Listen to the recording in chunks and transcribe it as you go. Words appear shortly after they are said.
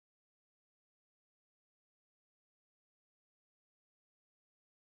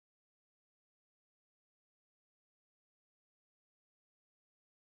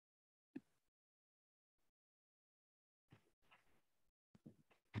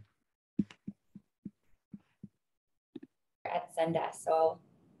send us. So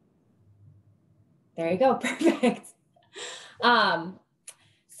there you go. Perfect.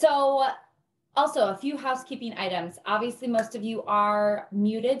 So also a few housekeeping items. Obviously, most of you are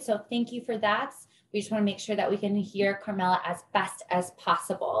muted, so thank you for that. We just want to make sure that we can hear Carmela as best as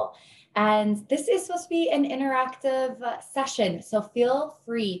possible. And this is supposed to be an interactive session, so feel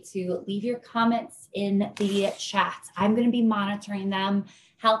free to leave your comments in the chat. I'm going to be monitoring them,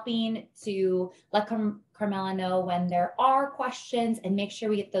 helping to let Carmela know when there are questions and make sure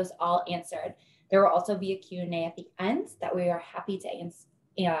we get those all answered. There will also be a Q&A at the end that we are happy to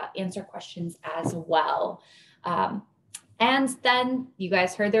answer questions as well. And then you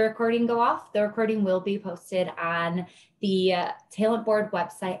guys heard the recording go off. The recording will be posted on the Talent Board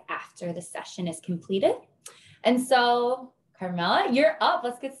website after the session is completed. And so, Carmela, you're up.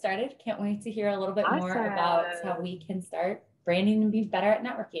 Let's get started. Can't wait to hear a little bit more about how we can start branding and be better at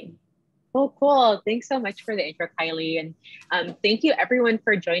networking. Oh, cool. Thanks so much for the intro, Kylie. And thank you everyone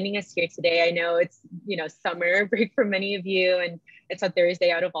for joining us here today. I know it's, summer break for many of you, and it's a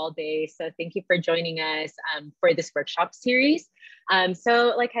Thursday out of all day. So thank you for joining us for this workshop series.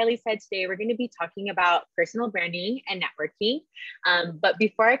 So like Kylie said, today we're going to be talking about personal branding and networking. But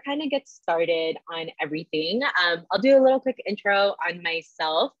before I kind of get started on everything, I'll do a little quick intro on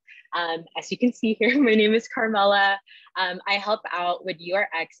myself. As you can see here, my name is Carmela. I help out with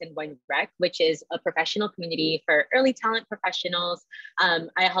URX and OneRec, which is a professional community for early talent professionals.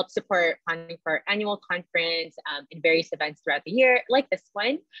 I help support planning for our annual conference and various events throughout the year, like this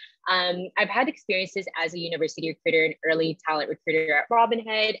one. I've had experiences as a university recruiter and early talent recruiter at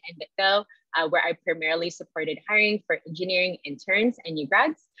Robinhood and BitGo, where I primarily supported hiring for engineering interns and new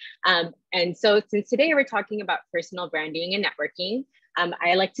grads. And so since today we're talking about personal branding and networking,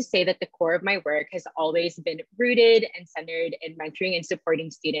 I like to say that the core of my work has always been rooted and centered in mentoring and supporting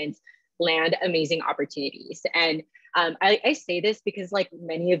students land amazing opportunities. And I say this because, like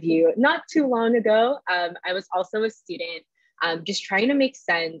many of you, not too long ago, I was also a student just trying to make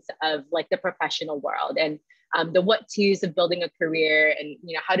sense of like the professional world and the what-tos of building a career, and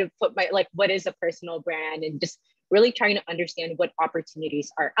how to put what is a personal brand, and just really trying to understand what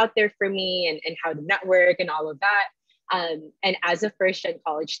opportunities are out there for me and how to network and all of that. And as a first-gen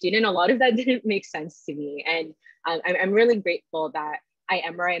college student, a lot of that didn't make sense to me. And I'm really grateful that I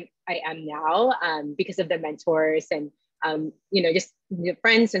am where I am now because of the mentors and, just the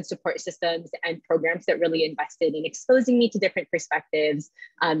friends and support systems and programs that really invested in exposing me to different perspectives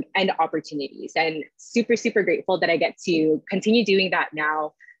and opportunities. And super, super grateful that I get to continue doing that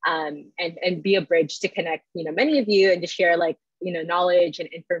now and be a bridge to connect, many of you, and to share knowledge and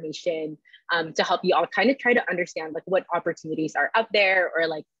information to help you all kind of try to understand what opportunities are out there, or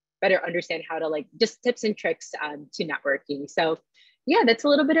better understand how to just tips and tricks to networking. So yeah, that's a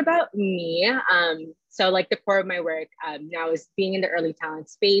little bit about me. So the core of my work now is being in the early talent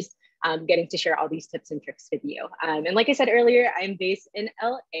space, getting to share all these tips and tricks with you. And like I said earlier, I'm based in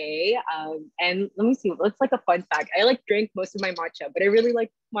LA. And let me see, what's a fun fact. I drink most of my matcha, but I really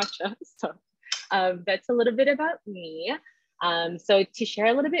like matcha. So that's a little bit about me. So to share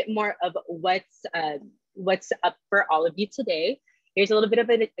a little bit more of what's up for all of you today, here's a little bit of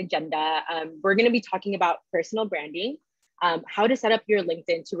an agenda. We're going to be talking about personal branding, how to set up your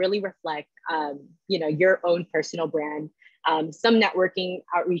LinkedIn to really reflect, your own personal brand, some networking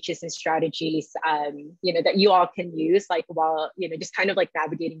outreaches and strategies, that you all can use while, just kind of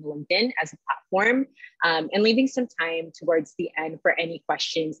navigating LinkedIn as a platform, and leaving some time towards the end for any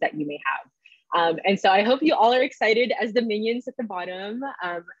questions that you may have. And so I hope you all are excited as the minions at the bottom.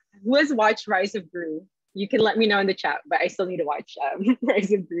 Who has watched Rise of Gru? You can let me know in the chat, but I still need to watch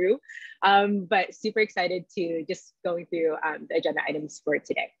Rise of Gru. But super excited to just going through the agenda items for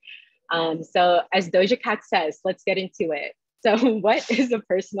today. So as Doja Cat says, let's get into it. So what is a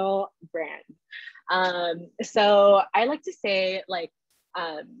personal brand? So I like to say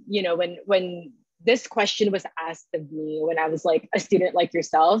when this question was asked of me when I was a student like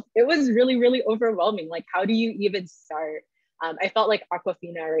yourself, it was really, really overwhelming. How do you even start? I felt like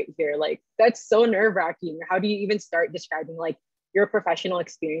Aquafina right here. That's so nerve-wracking. How do you even start describing your professional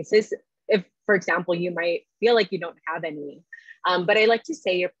experiences if, for example, you might feel like you don't have any? But I like to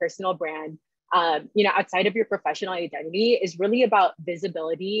say your personal brand, outside of your professional identity, is really about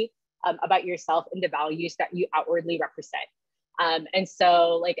visibility about yourself and the values that you outwardly represent. And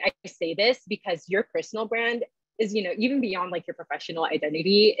so I say this because your personal brand is, even beyond your professional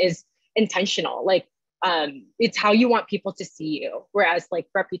identity, is intentional. It's how you want people to see you. Whereas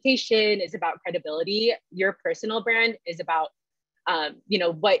reputation is about credibility. Your personal brand is about,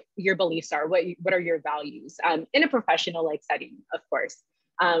 what your beliefs are, what are your values in a professional setting, of course.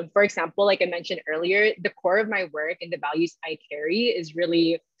 For example, like I mentioned earlier, the core of my work and the values I carry is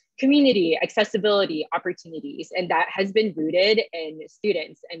really community, accessibility, opportunities, and that has been rooted in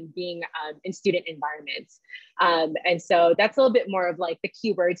students and being in student environments. And so that's a little bit more of like the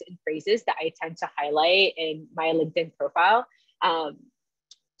keywords and phrases that I tend to highlight in my LinkedIn profile.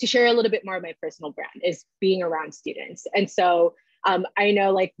 To share a little bit more of my personal brand is being around students. And so I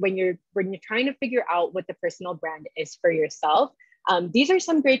know like when you're trying to figure out what the personal brand is for yourself, these are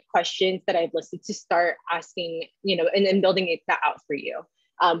some great questions that I've listed to start asking, and building that out for you.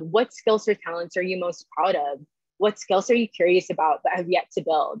 What skills or talents are you most proud of? What skills are you curious about but have yet to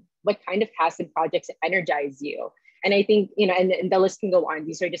build? What kind of tasks and projects energize you? And I think, and the list can go on.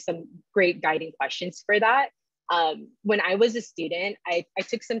 These are just some great guiding questions for that. When I was a student, I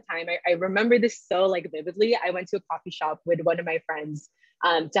took some time. I remember this so like vividly. I went to a coffee shop with one of my friends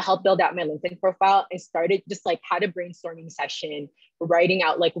to help build out my LinkedIn profile and started just like had a brainstorming session, writing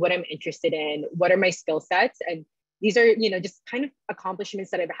out like what I'm interested in, what are my skill sets. And these are, just kind of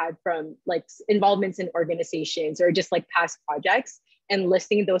accomplishments that I've had from like involvements in organizations or just like past projects and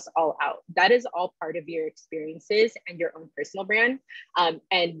listing those all out. That is all part of your experiences and your own personal brand.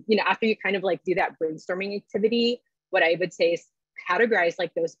 And after you kind of like do that brainstorming activity, what I would say is categorize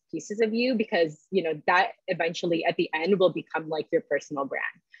like those pieces of you because that eventually at the end will become like your personal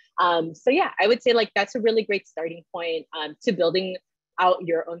brand. So yeah, I would say like that's a really great starting point to building out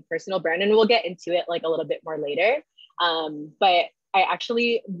your own personal brand, and we'll get into it like a little bit more later. But I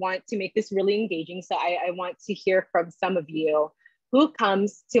actually want to make this really engaging, so I want to hear from some of you. Who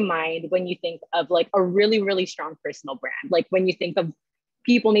comes to mind when you think of like a really, really strong personal brand? Like when you think of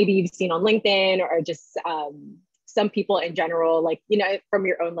people maybe you've seen on LinkedIn or just some people in general, like, from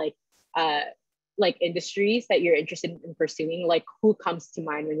your own like industries that you're interested in pursuing, like who comes to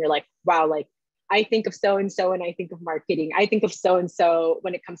mind when you're like, wow, like I think of so-and-so and I think of marketing. I think of so-and-so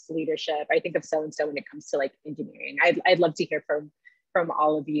when it comes to leadership. I think of so-and-so when it comes to like engineering. I'd love to hear from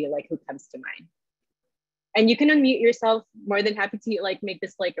all of you, like who comes to mind. And you can unmute yourself. More than happy to like make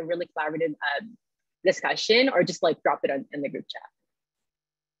this like a really collaborative discussion or just like drop it in the group chat.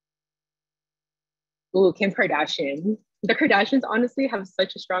 Ooh, Kim Kardashian. The Kardashians honestly have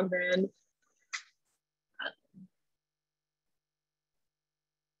such a strong brand.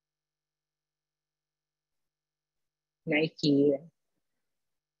 Nike.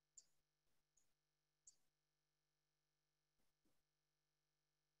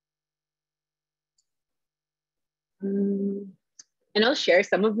 And I'll share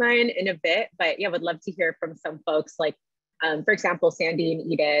some of mine in a bit, but yeah, would love to hear from some folks like, for example, Sandy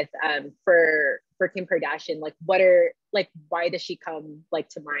and Edith. For Kim Kardashian, like why does she come like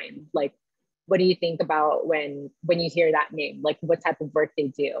to mind? Like, what do you think about when you hear that name? Like, what type of work they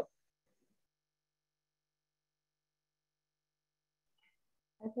do?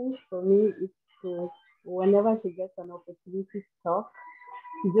 I think for me, it's whenever she gets an opportunity to talk,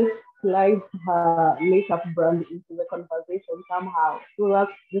 she just slides her makeup brand into the conversation somehow. So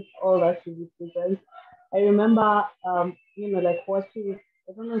that's just all that she represents. I remember, like watching,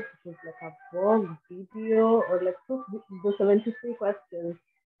 I don't know if it was like a vlog video or like the 73 questions.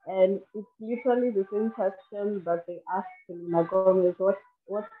 And it's literally the same question that they asked Selena Gomez,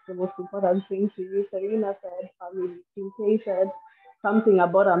 what's the most important thing to you? Selena said family. Kim K said something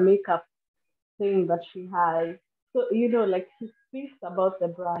about a makeup thing that she has. So, like she speaks about the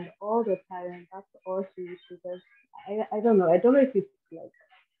brand all the time, and that's all she represents. I don't know. I don't know if it's like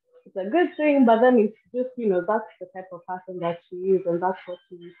it's a good thing, but then it's just, that's the type of person that she is, and that's what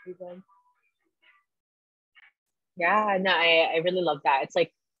she represents. Yeah, no, I really love that. It's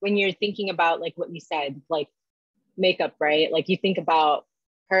like when you're thinking about like what you said, like makeup, right? Like you think about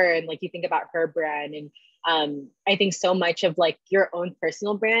her and like you think about her brand. And I think so much of like your own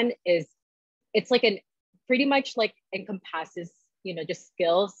personal brand is it's like an pretty much like encompasses, just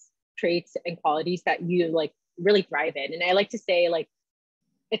skills, traits, and qualities that you like really thrive in. And I like to say like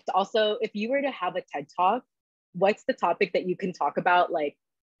it's also if you were to have a TED talk, what's the topic that you can talk about like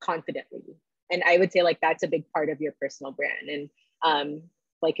confidently? And I would say like that's a big part of your personal brand. And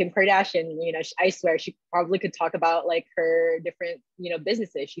like Kim Kardashian, I swear she probably could talk about like her different,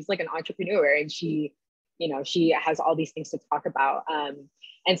 businesses. She's like an entrepreneur and she has all these things to talk about.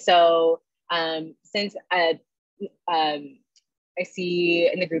 And so since I see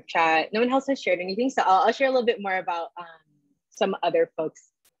in the group chat, no one else has shared anything. So I'll share a little bit more about some other folks.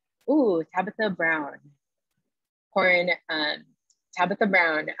 Ooh, Tabitha Brown. Corin, Tabitha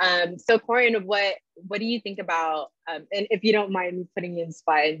Brown. So Corin, what do you think about, and if you don't mind me putting you in the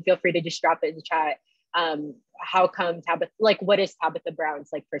spot, and feel free to just drop it in the chat. How come Tabitha, like what is Tabitha Brown's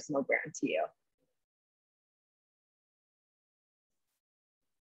like personal brand to you?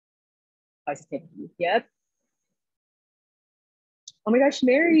 positivity. Yep. Oh my gosh,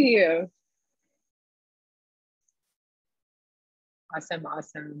 Mary. Awesome,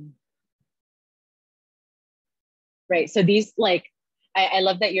 awesome. Right. So these like, I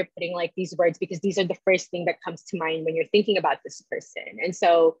love that you're putting like these words because these are the first thing that comes to mind when you're thinking about this person. And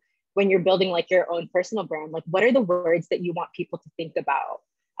so when you're building like your own personal brand, like what are the words that you want people to think about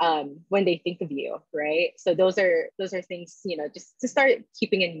when they think of you, right? So those are things, you know, just to start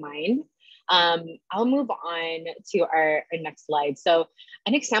keeping in mind. I'll move on to our next slide. So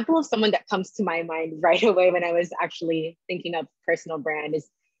an example of someone that comes to my mind right away when I was actually thinking of personal brand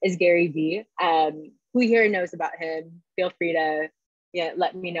is Gary Vee. Who here knows about him? Feel free to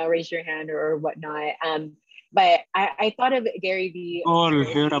let me know, raise your hand or whatnot. But I thought of Gary Vee. All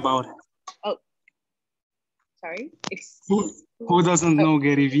hear about it. Oh, sorry. Who doesn't know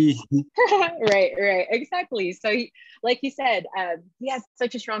Gary Vee? Right, exactly. So like you said, he has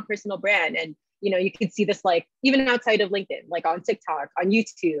such a strong personal brand, and you know, you can see this like even outside of LinkedIn, like on TikTok, on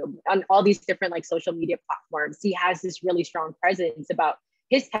YouTube, on all these different like social media platforms. He has this really strong presence about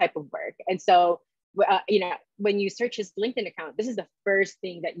his type of work. And so you know, when you search his LinkedIn account, this is the first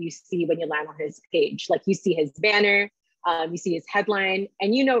thing that you see when you land on his page. Like you see his banner, you see his headline,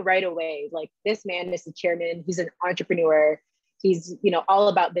 and you know right away, like this man is the chairman, he's an entrepreneur, he's, you know, all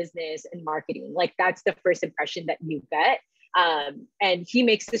about business and marketing. Like that's the first impression that you get. And he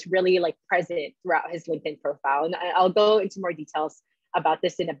makes this really like present throughout his LinkedIn profile. And I'll go into more details about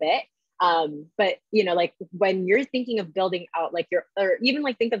this in a bit. But you know, like when you're thinking of building out like your, or even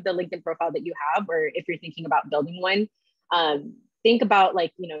like think of the LinkedIn profile that you have, or if you're thinking about building one, think about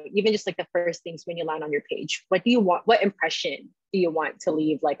like, you know, even just like the first things when you land on your page, what do you want, what impression do you want to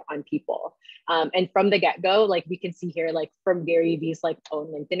leave like on people? And from the get-go, like we can see here, like from Gary Vee's like own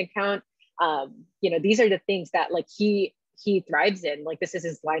LinkedIn account, you know, these are the things that like he thrives in, like this is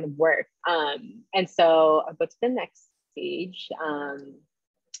his line of work. And so I'll go to the next page.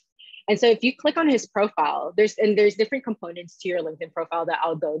 And so if you click on his profile, there's different components to your LinkedIn profile that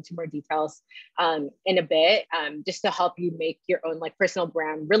I'll go into more details in a bit, just to help you make your own like personal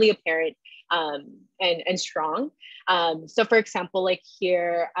brand really apparent and strong. So for example, like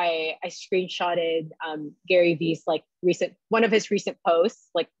here, I screenshotted Gary Vee's like one of his recent posts,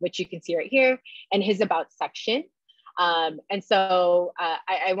 like which you can see right here, and his about section. And so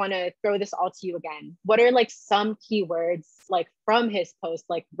I want to throw this all to you again. What are like some keywords like from his post,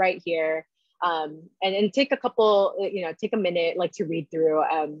 like right here, and take a couple, you know, take a minute like to read through,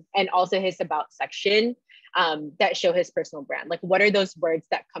 and also his about section that show his personal brand. Like what are those words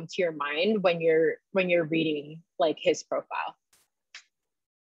that come to your mind when you're reading like his profile?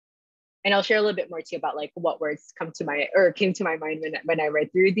 And I'll share a little bit more too about like what words came to my mind when I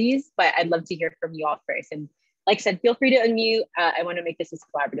read through these, but I'd love to hear from you all first. And like I said, feel free to unmute. I want to make this as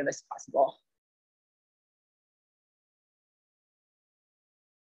collaborative as possible.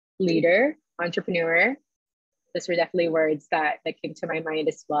 Leader, entrepreneur. Those were definitely words that came to my mind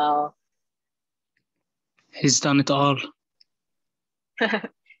as well. He's done it all.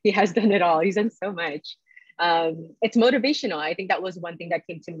 He has done it all. He's done so much. It's motivational. I think that was one thing that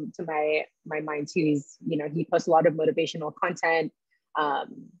came to my mind too. He's, you know, he posts a lot of motivational content.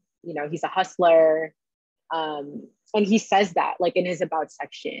 You know, he's a hustler. And he says that like in his about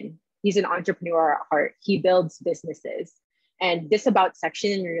section, he's an entrepreneur at heart. He builds businesses, and this about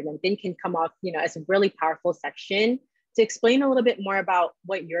section in your LinkedIn can come off, you know, as a really powerful section to explain a little bit more about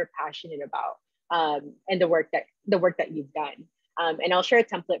what you're passionate about, and the work that you've done. And I'll share a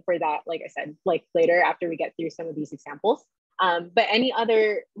template for that, like I said, like later after we get through some of these examples. But any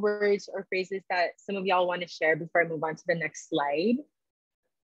other words or phrases that some of y'all want to share before I move on to the next slide?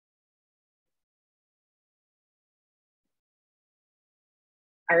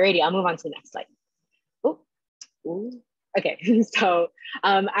 Alrighty, I'll move on to the next slide. Ooh. Okay, so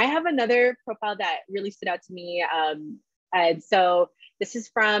I have another profile that really stood out to me. And so this is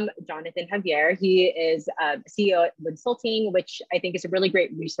from Jonathan Javier. He is CEO at Consulting, which I think is a really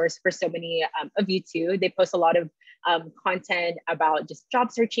great resource for so many of you too. They post a lot of content about just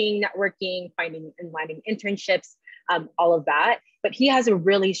job searching, networking, finding and landing internships, all of that. But he has a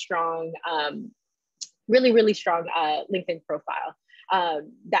really strong, really strong LinkedIn profile.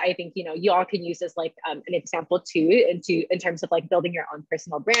 That I think, you know, you all can use as like an example too, in terms of like building your own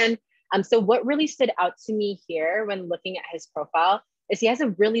personal brand. So what really stood out to me here when looking at his profile is he has a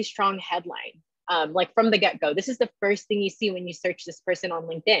really strong headline. Like from the get-go, this is the first thing you see when you search this person on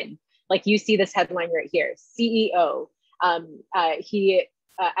LinkedIn. Like you see this headline right here, CEO. He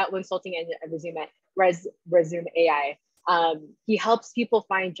at Consulting and Resume AI. He helps people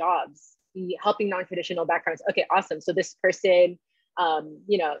find jobs. He helping non-traditional backgrounds. Okay, awesome. So this person,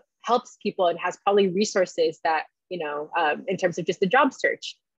 you know, helps people and has probably resources that, in terms of just the job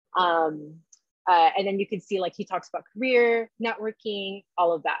search. And then you can see like he talks about career, networking,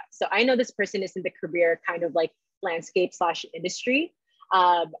 all of that. So I know this person is in the career kind of like landscape / industry.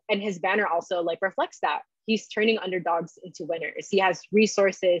 And his banner also like reflects that. He's turning underdogs into winners. He has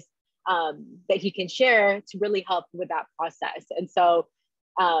resources that he can share to really help with that process. And so,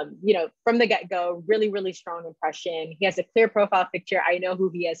 from the get-go, really, really strong impression. He has a clear profile picture. I know who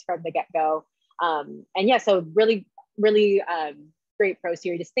he is from the get-go. So really, really great pros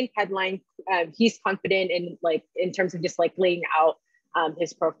here. Distinct headline. He's confident in terms of just like laying out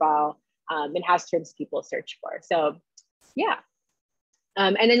his profile and has terms people search for. So yeah.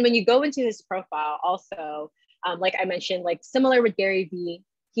 And then when you go into his profile also, like I mentioned, like similar with Gary Vee,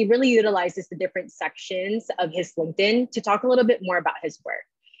 he really utilizes the different sections of his LinkedIn to talk a little bit more about his work.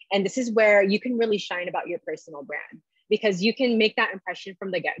 And this is where you can really shine about your personal brand, because you can make that impression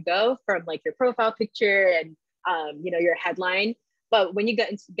from the get-go from like your profile picture and your headline. But when you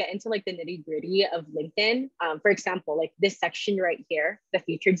get into like the nitty-gritty of LinkedIn, for example, like this section right here, the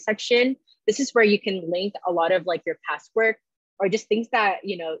featured section, this is where you can link a lot of like your past work or just things that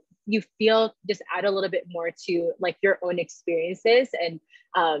you feel just add a little bit more to like your own experiences and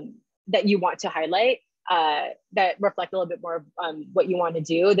that you want to highlight that reflect a little bit more of what you want to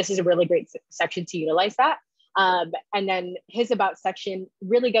do. This is a really great section to utilize that. And then his about section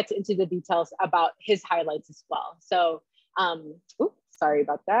really gets into the details about his highlights as well. So, sorry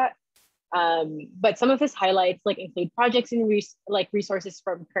about that. But some of his highlights like include projects and resources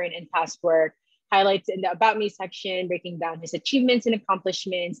from current and past work, highlights in the About Me section, breaking down his achievements and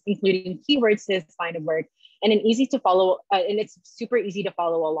accomplishments, including keywords to his line of work, and and it's super easy to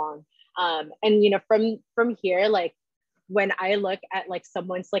follow along. And from here, like when I look at like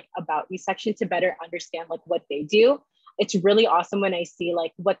someone's like About Me section to better understand like what they do, it's really awesome when I see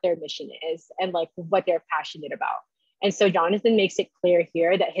like what their mission is and like what they're passionate about. And so Jonathan makes it clear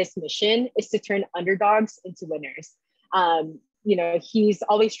here that his mission is to turn underdogs into winners. He's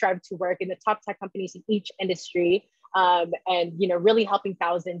always strived to work in the top tech companies in each industry, and really helping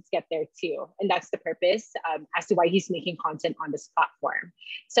thousands get there too. And that's the purpose as to why he's making content on this platform.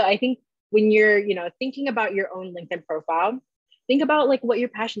 So I think when you're thinking about your own LinkedIn profile, think about like what you're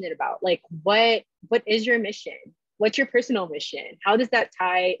passionate about. Like what is your mission? What's your personal mission? How does that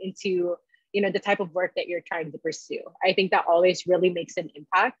tie into the type of work that you're trying to pursue? I think that always really makes an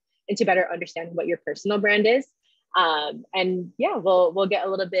impact into better understanding what your personal brand is. And yeah, we'll get a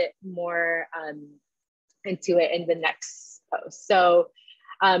little bit more into it in the next post. So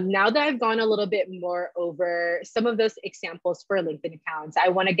now that I've gone a little bit more over some of those examples for LinkedIn accounts, I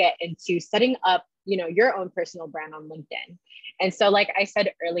want to get into setting up your own personal brand on LinkedIn. And so like I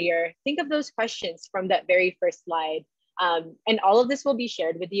said earlier, think of those questions from that very first slide. And all of this will be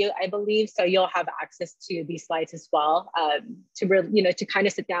shared with you, I believe. So you'll have access to these slides as well to really, to kind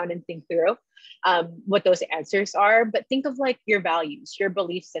of sit down and think through what those answers are. But think of like your values, your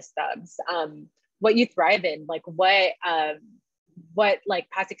belief systems, what you thrive in, like what like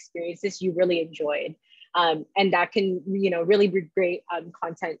past experiences you really enjoyed. And that can, really be great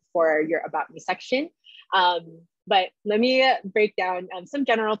content for your About Me section. But let me break down some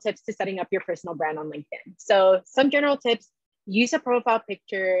general tips to setting up your personal brand on LinkedIn. So some general tips: use a profile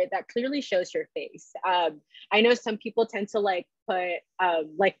picture that clearly shows your face. I know some people tend to like put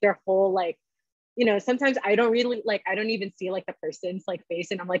like their whole like, sometimes I don't even see like the person's like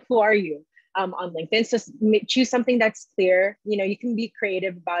face and I'm like, who are you on LinkedIn? So choose something that's clear. You can be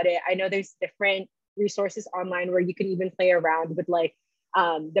creative about it. I know there's different resources online where you can even play around with like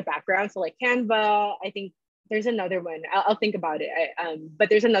the background. So like Canva, I think there's another one. I'll think about it. But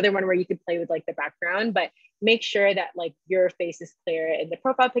there's another one where you can play with like the background, but make sure that like your face is clear in the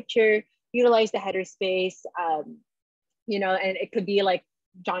profile picture. Utilize the header space, and it could be like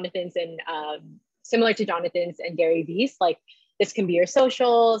Jonathan's and similar to Jonathan's and Gary Vee's. Like this can be your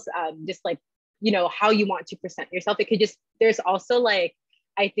socials, just like how you want to present yourself. It could just, there's also like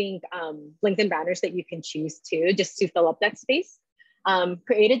I think LinkedIn banners that you can choose too, just to fill up that space.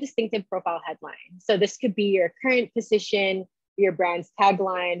 Create a distinctive profile headline. So this could be your current position, your brand's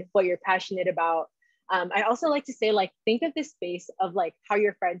tagline, what you're passionate about. I also like to say, like, think of this space of like how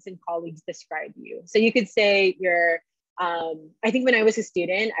your friends and colleagues describe you. So you could say you're, I think when I was a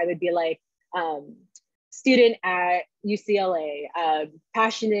student, I would be like, student at UCLA,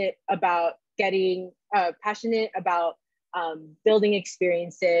 passionate about building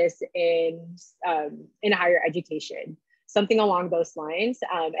experiences in higher education. Something along those lines.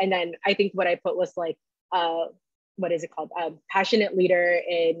 And then I think what I put was like, what is it called? Passionate leader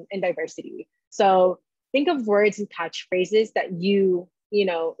in diversity. So think of words and catchphrases that you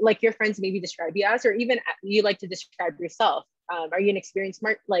like your friends maybe describe you as, or even you like to describe yourself. Are you an experienced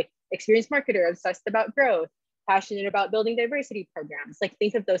marketer, obsessed about growth, passionate about building diversity programs? Like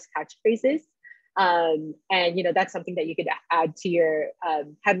think of those catchphrases. And that's something that you could add to your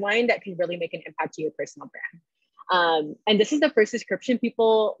headline that can really make an impact to your personal brand. And this is the first description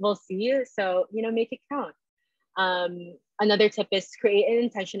people will see, so make it count. Another tip is create an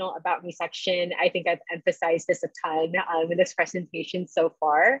intentional about me section. I think I've emphasized this a ton in this presentation so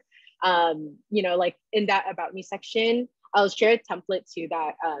far. Like in that about me section, I'll share a template too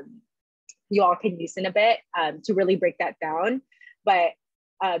that you all can use in a bit to really break that down. But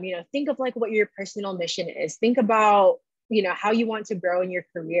think of like what your personal mission is. Think about how you want to grow in your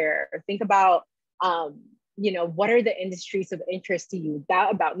career. Or think about what are the industries of interest to you.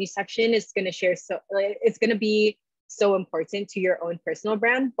 That about me section is going to share, so it's going to be so important to your own personal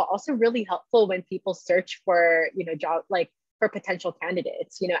brand, but also really helpful when people search for job, like for potential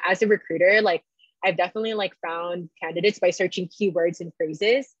candidates. As a recruiter, like I've definitely like found candidates by searching keywords and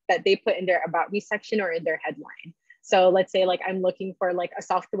phrases that they put in their about me section or in their headline. So let's say like I'm looking for like a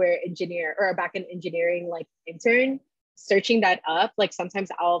software engineer or a backend engineering like intern. Searching that up, like sometimes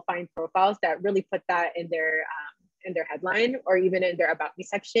I'll find profiles that really put that in their headline or even in their about me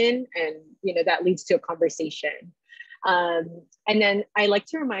section, and that leads to a conversation. And then I like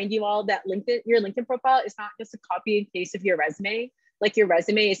to remind you all that your LinkedIn profile is not just a copy and paste of your resume. Like your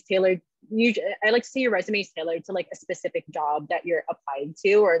resume is tailored. I like to say your resume is tailored to like a specific job that you're applying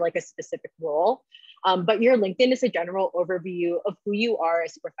to or like a specific role. But your LinkedIn is a general overview of who you are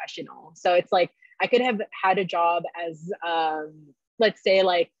as a professional. So it's like, I could have had a job as, let's say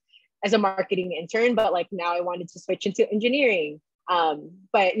like as a marketing intern, but like now I wanted to switch into engineering.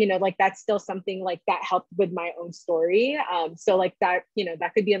 But like that's still something like that helped with my own story. So like that,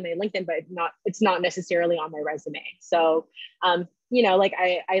 that could be on my LinkedIn, but it's not necessarily on my resume. So, like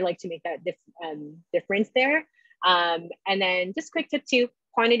I like to make that difference there. And then just quick tip too,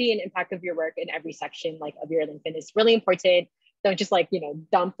 quantity and impact of your work in every section like of your LinkedIn is really important. Don't just like,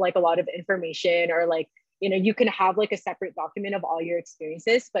 dump like a lot of information, or like, you can have like a separate document of all your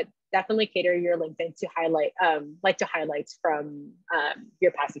experiences, but definitely cater your LinkedIn to highlight, highlights from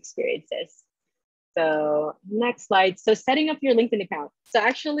your past experiences. So next slide. So setting up your LinkedIn account. So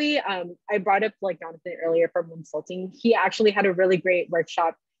actually, I brought up like Jonathan earlier from Consulting. He actually had a really great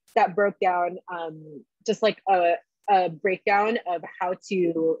workshop that broke down just like a breakdown of how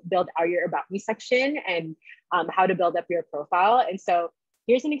to build out your about me section and how to build up your profile. And so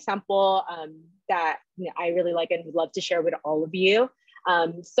here's an example that I really like and would love to share with all of you.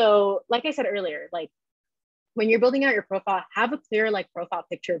 So like I said earlier, like when you're building out your profile, have a clear like profile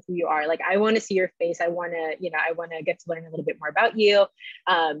picture of who you are. Like I want to see your face. I want to get to learn a little bit more about you.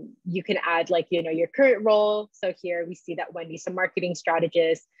 You can add like, your current role. So here we see that Wendy's a marketing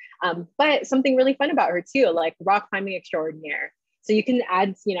strategist, but something really fun about her too, like rock climbing extraordinaire. So you can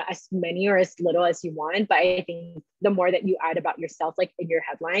add, as many or as little as you want, but I think the more that you add about yourself, like in your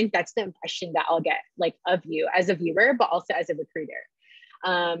headline, that's the impression that I'll get like of you as a viewer, but also as a recruiter.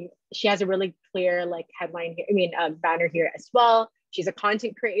 She has a really clear like headline here, banner here as well. She's a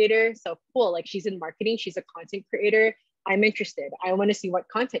content creator, so cool. Like she's in marketing, she's a content creator. I'm interested. I want to see what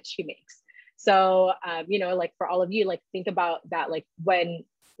content she makes. So, like for all of you, like think about that. Like when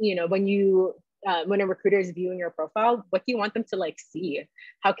a recruiter is viewing your profile, what do you want them to like see?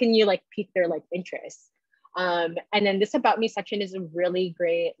 How can you like pique their like interest? And then this about me section is a really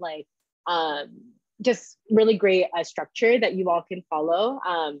great like just really great structure that you all can follow.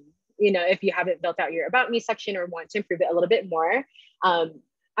 If you haven't built out your about me section or want to improve it a little bit more.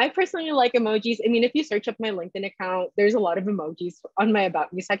 I personally like emojis. If you search up my LinkedIn account, there's a lot of emojis on my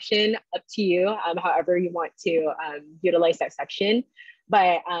about me section, up to you, however you want to utilize that section.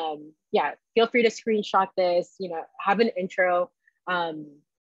 But yeah, feel free to screenshot this, have an intro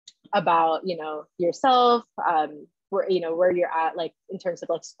about, yourself, where you're at, like in terms of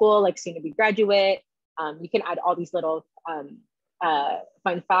like school, like soon to be graduate. You can add all these little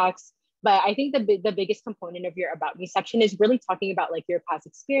fun facts. But I think the biggest component of your about me section is really talking about like your past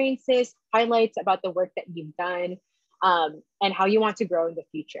experiences, highlights about the work that you've done, and how you want to grow in the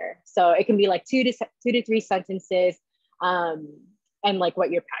future. So it can be like 2 to 3 sentences, and like what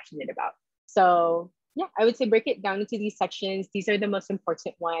you're passionate about. So yeah, I would say break it down into these sections. These are the most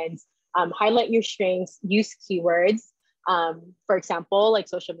important ones. Highlight your strengths, use keywords. For example, like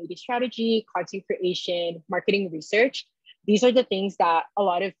social media strategy, content creation, marketing research. These are the things that a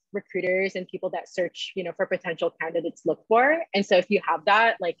lot of recruiters and people that search, for potential candidates look for. And so if you have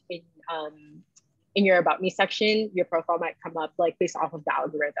that, like in your about me section, your profile might come up like based off of the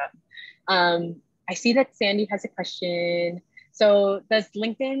algorithm. I see that Sandy has a question. So does your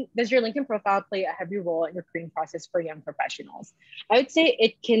LinkedIn profile play a heavy role in recruiting process for young professionals? I would say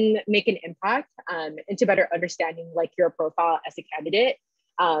it can make an impact into better understanding like your profile as a candidate.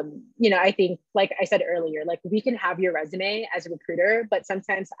 I think, like I said earlier, like we can have your resume as a recruiter, but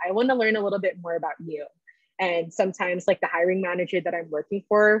sometimes I want to learn a little bit more about you. And sometimes like the hiring manager that I'm working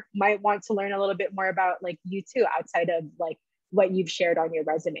for might want to learn a little bit more about like you too, outside of like what you've shared on your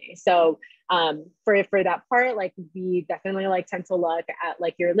resume. So for that part, like we definitely like tend to look at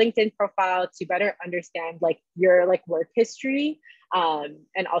like your LinkedIn profile to better understand like your like work history.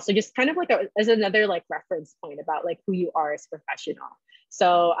 And also just kind of like as another like reference point about like who you are as a professional.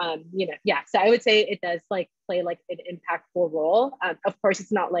 So, so I would say it does like play like an impactful role. Of course,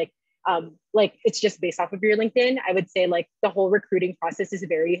 it's not like it's just based off of your LinkedIn. I would say like the whole recruiting process is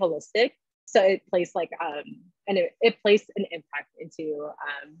very holistic. So it plays like, and it plays an impact into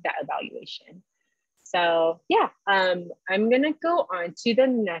that evaluation. So yeah, I'm gonna go on to the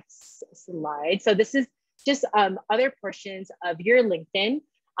next slide. So this is just other portions of your LinkedIn.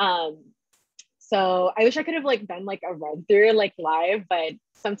 So I wish I could have like done like a run through like live, but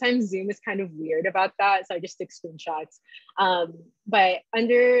sometimes Zoom is kind of weird about that. So I just took screenshots. But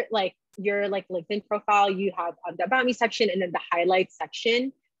under like your like LinkedIn profile, you have the About Me section and then the highlights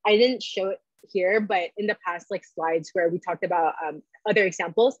section. I didn't show it here, but in the past like slides where we talked about other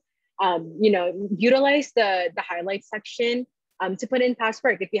examples, utilize the highlights section to put in past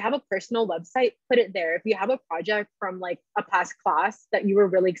work. If you have a personal website, put it there. If you have a project from like a past class that you were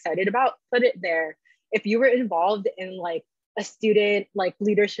really excited about, put it there. If you were involved in like a student like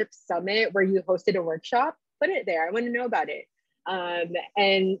leadership summit where you hosted a workshop, put it there. I want to know about it.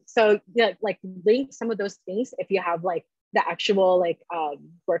 And so yeah, like link some of those things if you have like the actual like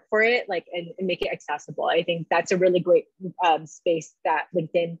work for it, like and make it accessible. I think that's a really great space that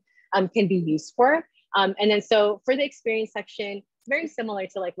LinkedIn can be used for. And then so for the experience section, it's very similar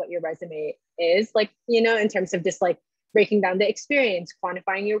to like what your resume is, like, in terms of just like breaking down the experience,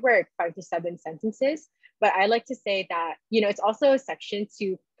 quantifying your work, 5 to 7 sentences. But I like to say that, it's also a section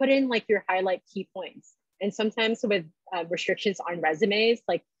to put in like your highlight key points. And sometimes with restrictions on resumes,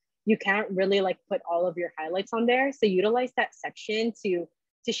 like you can't really like put all of your highlights on there. So utilize that section to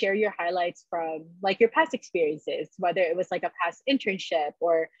share your highlights from like your past experiences, whether it was like a past internship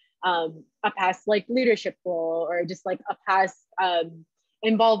or a past like leadership role or just like a past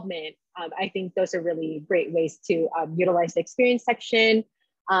involvement. I think those are really great ways to utilize the experience section.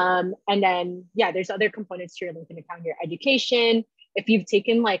 And then, yeah, there's other components to your LinkedIn account, your education. If you've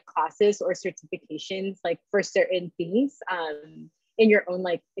taken like classes or certifications, like for certain things in your own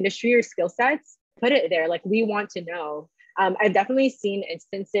like industry or skill sets, put it there. Like we want to know. I've definitely seen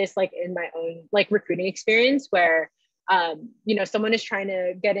instances like in my own like recruiting experience where someone is trying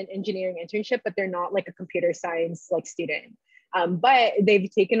to get an engineering internship, but they're not like a computer science like student. But they've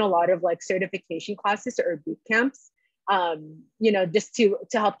taken a lot of like certification classes or boot camps, just to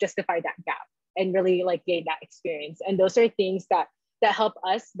help justify that gap and really like gain that experience. And those are things that help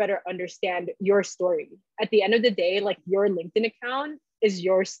us better understand your story. At the end of the day, like your LinkedIn account is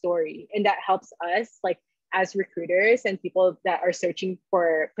your story. And that helps us like as recruiters and people that are searching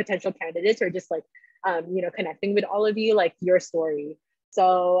for potential candidates or just like, connecting with all of you, like your story.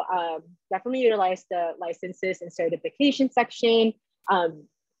 So definitely utilize the licenses and certification section.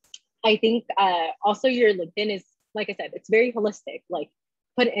 I think also your LinkedIn is, like I said, it's very holistic. Like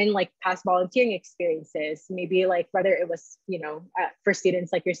put in like past volunteering experiences, maybe like whether it was, for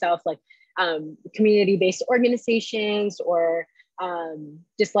students like yourself, like community-based organizations or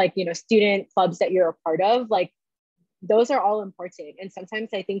just like, student clubs that you're a part of, like those are all important. And sometimes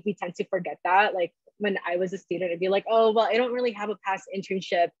I think we tend to forget that. Like when I was a student, I'd be like, oh, well, I don't really have a past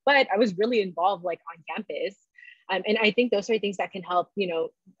internship, but I was really involved like on campus. And I think those are things that can help,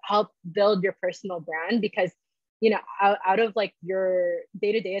 help build your personal brand because, out of like your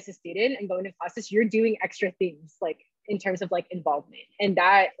day-to-day as a student and going to classes, you're doing extra things like in terms of like involvement. And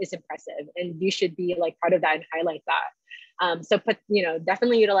that is impressive. And you should be like proud of that and highlight that. So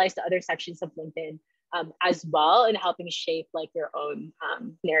definitely utilize the other sections of LinkedIn as well in helping shape like your own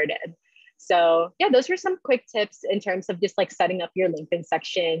narrative. So yeah, those were some quick tips in terms of just like setting up your LinkedIn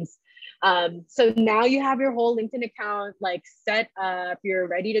sections. So now you have your whole LinkedIn account like set up, you're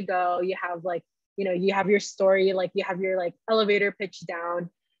ready to go. You have like, you have your story, like you have your like elevator pitch down,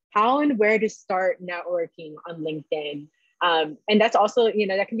 how and where to start networking on LinkedIn. And that's also,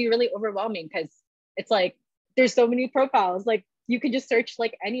 that can be really overwhelming because it's like, there's so many profiles, like you could just search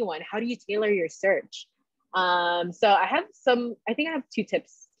like anyone. How do you tailor your search? So I think I have 2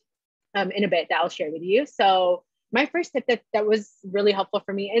 tips in a bit that I'll share with you. So my first tip that was really helpful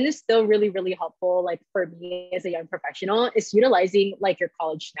for me and is still really, really helpful, like for me as a young professional, is utilizing like your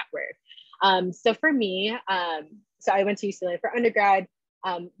college network. So for me, so I went to UCLA for undergrad.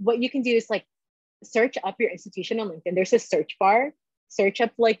 What you can do is like search up your institution on LinkedIn. There's a search bar, search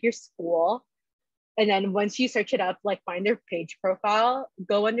up like your school. And then once you search it up, like find their page profile,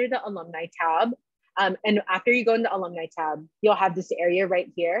 go under the alumni tab. And after you go in the alumni tab, you'll have this area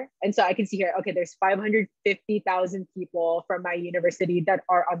right here. And so I can see here, okay, there's 550,000 people from my university that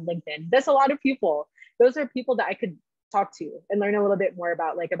are on LinkedIn. That's a lot of people. Those are people that I could talk to and learn a little bit more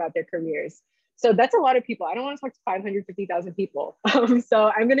about, like about their careers. So that's a lot of people. I don't want to talk to 550,000 people.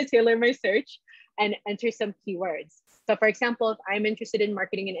 So I'm going to tailor my search and enter some keywords. So for example, if I'm interested in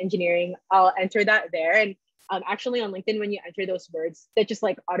marketing and engineering, I'll enter that there. And actually on LinkedIn, when you enter those words, that just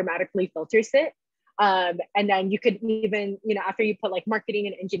like automatically filters it. And then you could even, you know, after you put like marketing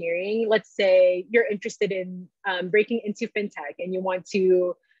and engineering, let's say you're interested in breaking into fintech and you want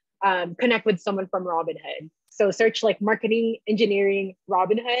to connect with someone from Robinhood. So search like marketing, engineering,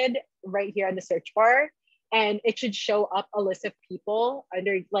 Robinhood right here on the search bar. And it should show up a list of people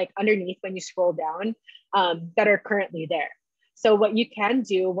underneath when you scroll down that are currently there. So what you can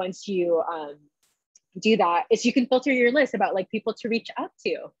do once you do that is you can filter your list about like people to reach out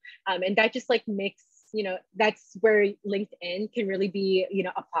to. And that just like makes, you know, that's where LinkedIn can really be, you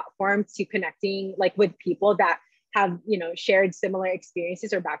know, a platform to connecting like with people that have, you know, shared similar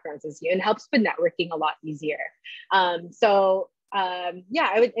experiences or backgrounds as you, and helps with networking a lot easier. Yeah,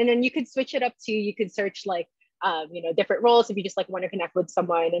 I would, and then you could switch it up to, you could search like, you know, different roles if you just like want to connect with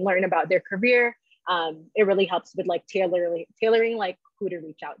someone and learn about their career. It really helps with like tailoring like who to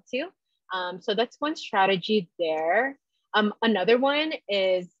reach out to. So that's one strategy there. Another one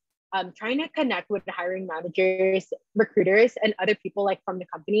is trying to connect with the hiring managers, recruiters, and other people like from the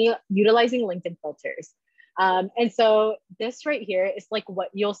company utilizing LinkedIn filters. And so this right here is like what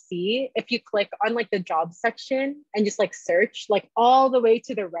you'll see if you click on like the job section and just like search like all the way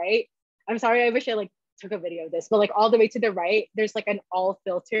to the right. I'm sorry, I wish I like took a video of this, but like all the way to the right, there's like an all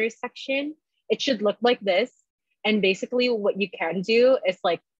filters section. It should look like this. And basically what you can do is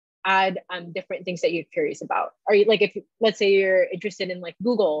like add different things that you're curious about. Or like if, let's say you're interested in like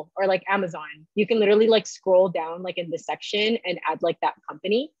Google or like Amazon, you can literally like scroll down like in this section and add like that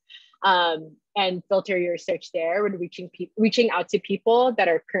company. And filter your search there when reaching out to people that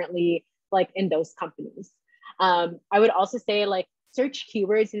are currently like in those companies. I would also say like search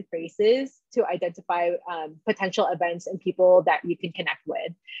keywords and phrases to identify potential events and people that you can connect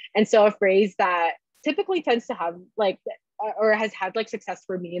with. And so a phrase that typically tends to have like, or has had like success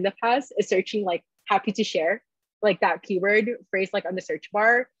for me in the past is searching like happy to share, like that keyword phrase like on the search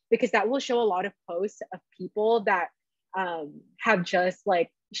bar, because that will show a lot of posts of people that have just like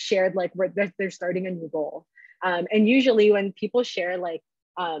shared like where they're starting a new goal. And usually when people share like,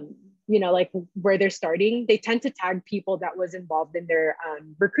 you know, like where they're starting, they tend to tag people that was involved in their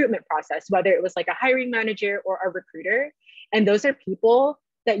recruitment process, whether it was like a hiring manager or a recruiter. And those are people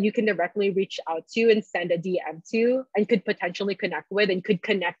that you can directly reach out to and send a DM to and could potentially connect with and could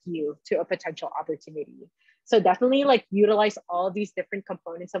connect you to a potential opportunity. So definitely like utilize all of these different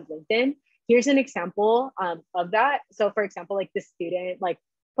components of LinkedIn. Here's an example of that. So for example, like the student like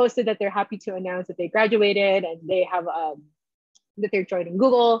posted that they're happy to announce that they graduated and they have that they're joining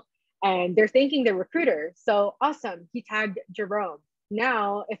Google and they're thanking the recruiter. So awesome, he tagged Jerome.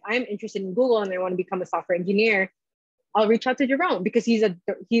 Now, if I'm interested in Google and I want to become a software engineer, I'll reach out to Jerome because he's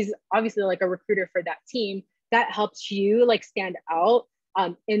obviously like a recruiter for that team. That helps you like stand out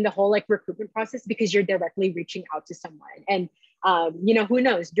in the whole like recruitment process because you're directly reaching out to someone. And you know, who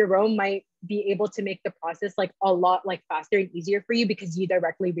knows, Jerome might be able to make the process like a lot like faster and easier for you because you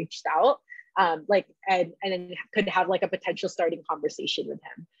directly reached out like and then could have like a potential starting conversation with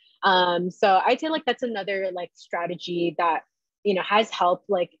him. So I'd say like that's another like strategy that, you know, has helped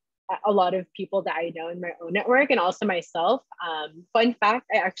like a lot of people that I know in my own network and also myself. Fun fact,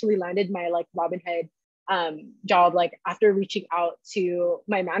 I actually landed my like Robinhood job like after reaching out to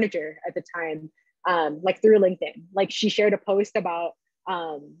my manager at the time, like through LinkedIn. Like she shared a post about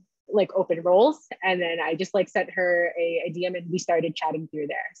like open roles, and then I just like sent her a DM and we started chatting through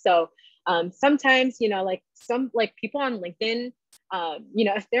there. So sometimes, you know, like some like people on LinkedIn, you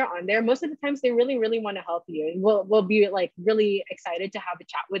know, if they're on there, most of the times they really, really want to help you and we'll be like really excited to have a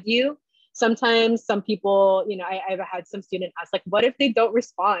chat with you. Sometimes some people, you know, I've had some student ask like, what if they don't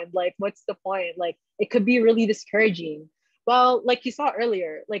respond? Like, what's the point? Like, it could be really discouraging. Well, like you saw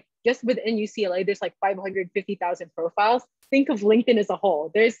earlier, like just within UCLA, there's like 550,000 profiles. Think of LinkedIn as a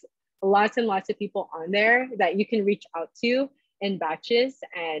whole. There's lots and lots of people on there that you can reach out to in batches,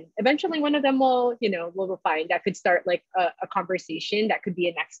 and eventually one of them will, will refine. That could start like a conversation that could be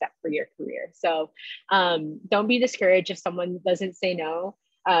a next step for your career. So don't be discouraged if someone doesn't say no.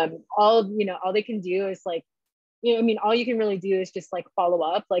 All they can do is like, all you can really do is just like follow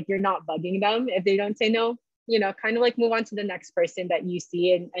up. Like you're not bugging them if they don't say no, kind of like move on to the next person that you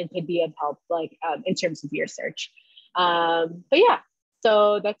see and could be of help, like in terms of your search. But yeah,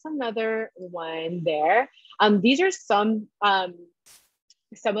 so that's another one there. These are some of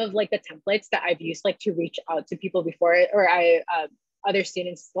like the templates that I've used like to reach out to people before, or other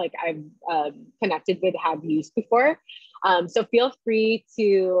students like I've connected with have used before. So feel free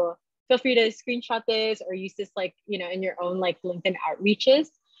to screenshot this or use this like, in your own like LinkedIn outreaches.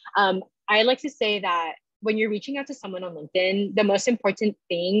 I like to say that when you're reaching out to someone on LinkedIn, the most important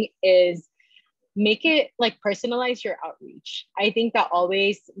thing is make it like personalize your outreach. I think that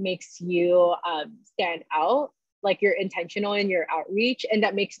always makes you stand out, like you're intentional in your outreach, and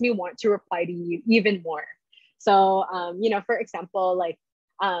that makes me want to reply to you even more. So, for example, like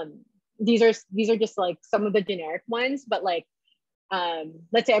these are just like some of the generic ones, but like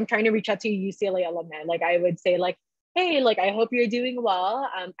let's say I'm trying to reach out to UCLA alumni. Like I would say like, hey, like I hope you're doing well.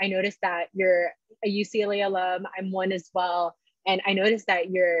 I noticed that you're a UCLA alum. I'm one as well, and I noticed that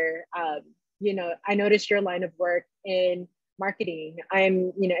you're I noticed your line of work in marketing.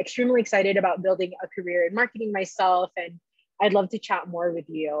 I'm, extremely excited about building a career in marketing myself. And I'd love to chat more with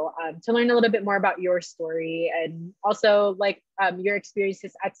you to learn a little bit more about your story and also like your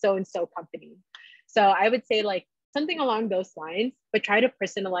experiences at so-and-so company. So I would say like something along those lines, but try to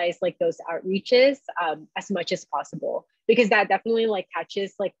personalize like those outreaches as much as possible, because that definitely like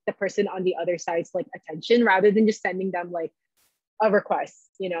catches like the person on the other side's like attention rather than just sending them like a request.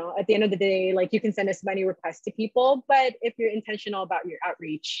 At the end of the day, like you can send as many requests to people, but if you're intentional about your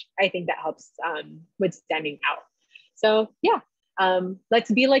outreach, I think that helps with standing out. So yeah,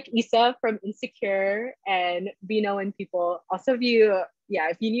 let's be like Issa from Insecure and be knowing people. Also, if you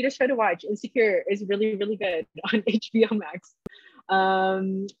need a show to watch, Insecure is really, really good on HBO Max.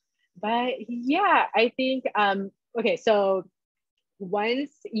 But yeah, I think, okay, so once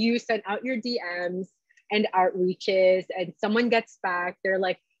you send out your DMs and outreaches and someone gets back, they're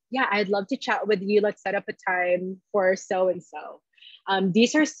like, yeah, I'd love to chat with you. Let's set up a time for so-and-so.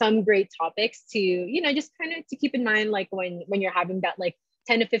 These are some great topics to, just kind of to keep in mind, like when you're having that like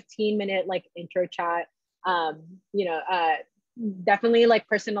 10 to 15 minute like intro chat, definitely like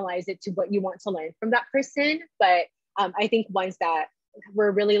personalize it to what you want to learn from that person. But I think ones that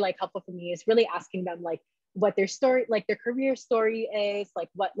were really like helpful for me is really asking them like what their story, like their career story is, like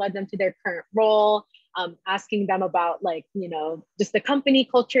what led them to their current role, asking them about like, just the company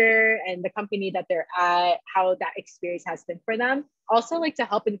culture and the company that they're at, how that experience has been for them. Also like to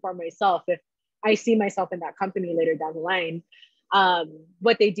help inform myself if I see myself in that company later down the line,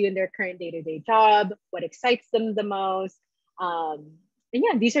 what they do in their current day-to-day job, what excites them the most. And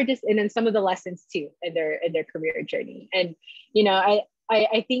yeah, these are just, and then some of the lessons too in their career journey. And,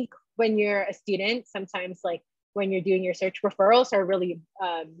 I think when you're a student, sometimes like when you're doing your search, referrals are really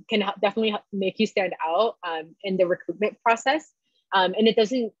definitely make you stand out in the recruitment process. And it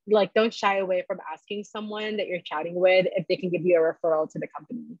doesn't like, don't shy away from asking someone that you're chatting with if they can give you a referral to the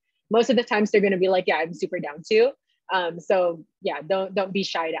company. Most of the times they're going to be like, yeah, I'm super down to. So yeah, don't be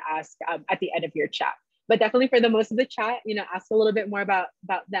shy to ask at the end of your chat. But definitely for the most of the chat, ask a little bit more about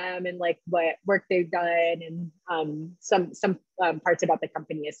them and like what work they've done and some parts about the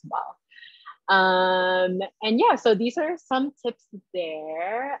company as well. And yeah, so these are some tips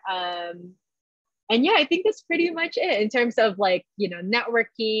there. And yeah, I think that's pretty much it in terms of like,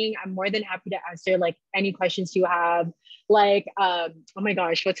 networking. I'm more than happy to answer like any questions you have. Like, oh my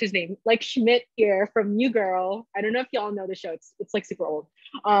gosh, what's his name? Like Schmidt here from New Girl. I don't know if y'all know the show. It's like super old.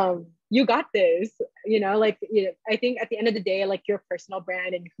 You got this, I think at the end of the day, like your personal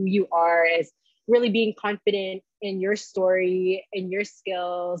brand and who you are is really being confident in your story and your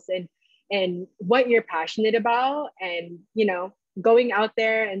skills and what you're passionate about, and going out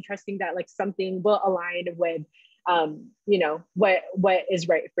there and trusting that like something will align with what is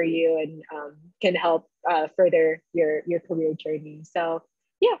right for you and can help further your career journey. So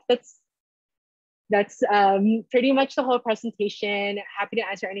yeah, that's pretty much the whole presentation. Happy to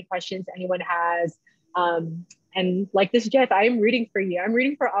answer any questions anyone has. And like this, Jeff, I'm rooting for you. I'm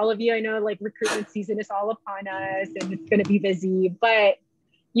rooting for all of you. I know like recruitment season is all upon us and it's going to be busy, but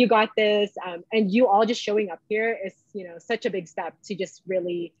you got this. And you all just showing up here is, such a big step to just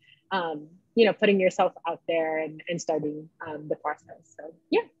really, putting yourself out there and starting the process. So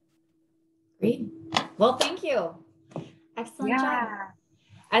yeah. Great. Well, thank you. Excellent job.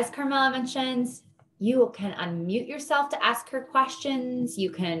 As Carmela mentioned, You can unmute yourself to ask her questions.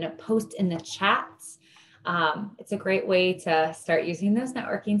 You can post in the chats. It's a great way to start using those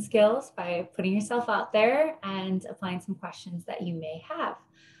networking skills by putting yourself out there and applying some questions that you may have.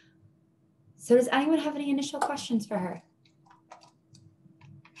 So does anyone have any initial questions for her?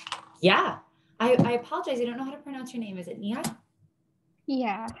 Yeah, I apologize. I don't know how to pronounce your name. Is it Nia?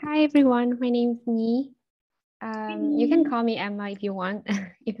 Yeah. Hi, everyone. My name is Ni. You can call me Emma if you want,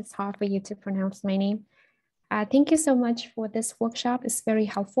 if it's hard for you to pronounce my name. Thank you so much for this workshop. It's very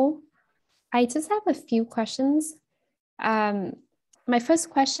helpful. I just have a few questions. My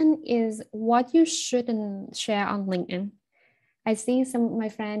first question is what you shouldn't share on LinkedIn. I see some of my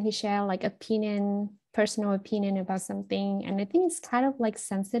friend, he share like personal opinion about something, and I think it's kind of like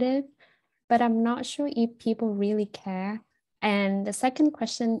sensitive, but I'm not sure if people really care. And the second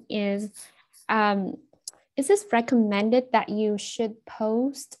question is this recommended that you should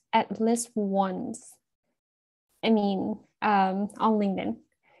post at least once? I mean, on LinkedIn,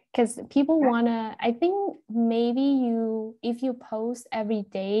 because people wanna, I think maybe if you post every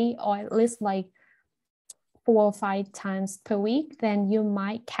day or at least like 4 or 5 times per week, then you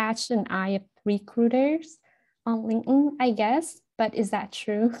might catch an eye of recruiters on LinkedIn, I guess. But is that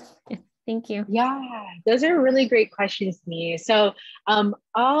true? Thank you. Yeah, those are really great questions, me. So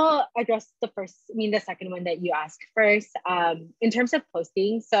I'll address the second one that you asked first. In terms of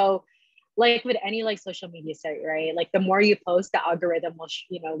posting, so like with any like social media site, right? Like the more you post, the algorithm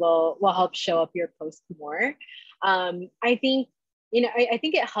will help show up your post more. I think I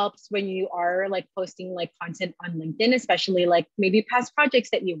think it helps when you are like posting like content on LinkedIn, especially like maybe past projects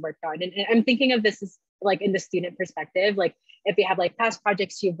that you've worked on. And I'm thinking of this as like in the student perspective, like if you have like past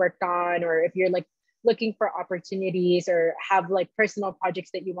projects you've worked on, or if you're like looking for opportunities or have like personal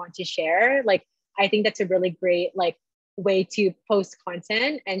projects that you want to share, like I think that's a really great like way to post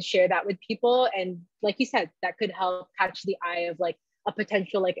content and share that with people. And like you said, that could help catch the eye of like a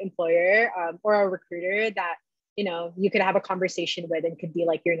potential like employer or a recruiter that you could have a conversation with and could be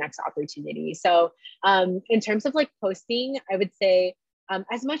like your next opportunity. So in terms of like posting, I would say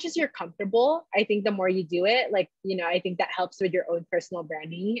as much as you're comfortable, I think the more you do it, like, I think that helps with your own personal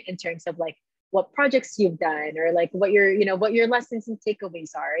branding in terms of like what projects you've done or like what your lessons and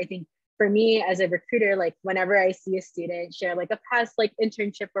takeaways are. I think for me as a recruiter, like whenever I see a student share like a past like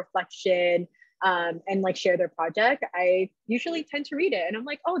internship reflection and like share their project, I usually tend to read it and I'm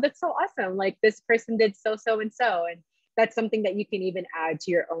like, oh, that's so awesome. Like this person did so and so. And that's something that you can even add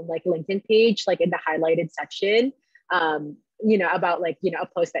to your own like LinkedIn page, like in the highlighted section, about like, a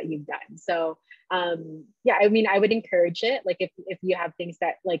post that you've done. So yeah, I mean, I would encourage it. Like if you have things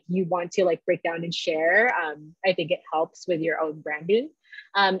that like you want to like break down and share, I think it helps with your own branding.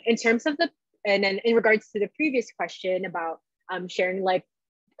 In terms of and then in regards to the previous question about sharing like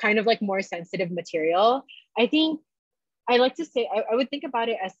kind of like more sensitive material, I think I like to say, I would think about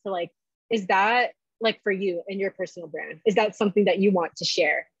it as to like, is that like for you and your personal brand, is that something that you want to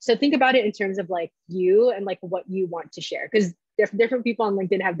share? So think about it in terms of like you and like what you want to share, because different people on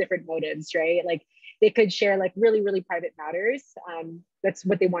LinkedIn have different motives, right? Like they could share like really, really private matters. That's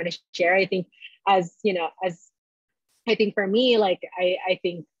what they want to share. I think as I think for me, like I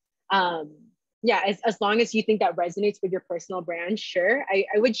think yeah, as long as you think that resonates with your personal brand, sure. I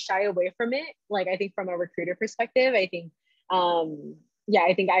would shy away from it. Like I think from a recruiter perspective, I think yeah,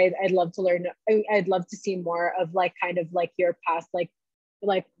 I think I'd love to learn. I'd love to see more of like kind of like your past like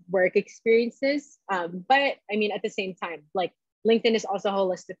work experiences. But I mean, at the same time, like LinkedIn is also a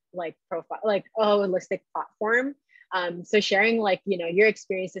holistic like profile, like a holistic platform. So sharing like your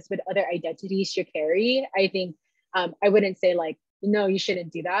experiences with other identities you carry, I think I wouldn't say like no, you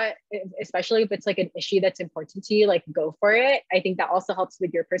shouldn't do that, especially if it's like an issue that's important to you, like go for it. I think that also helps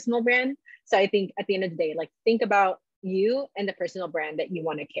with your personal brand. So I think at the end of the day, like think about you and the personal brand that you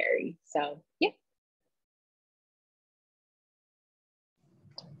want to carry. So yeah.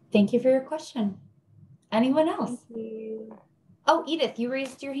 Thank you for your question. Anyone else? Thank you. Oh, Edith, you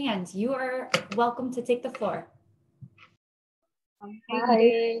raised your hands. You are welcome to take the floor.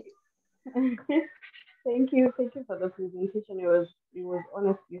 Hi. Thank you for the presentation. It was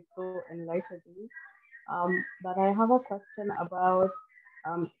honestly so enlightening. But I have a question about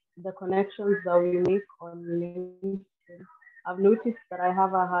the connections that we make on LinkedIn. I've noticed that I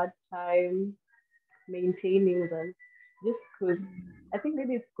have a hard time maintaining them, just because I think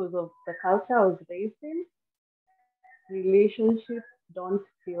maybe it's because of the culture I was raised in. Relationships don't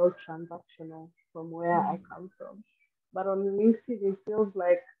feel transactional from where I come from, but on LinkedIn it feels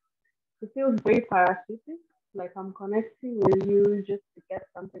very parasitic. Like I'm connecting with you just to get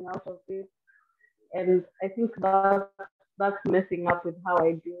something out of it. And I think that's messing up with how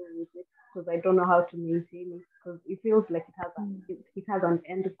I deal with it. because I don't know how to maintain it because it feels like it has an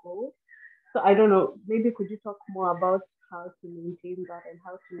end goal. So I don't know. Maybe could you talk more about how to maintain that and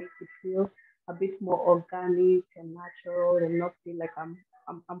how to make it feel a bit more organic and natural and not feel like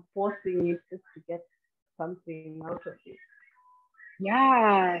I'm forcing it just to get something out of it.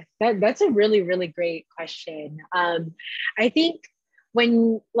 Yeah, that's a really, really great question. I think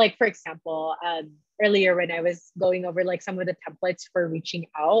when, like, for example, earlier when I was going over like some of the templates for reaching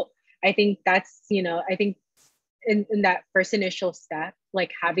out, I think that's, I think in that first initial step,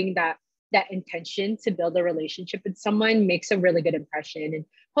 like having that intention to build a relationship with someone makes a really good impression. And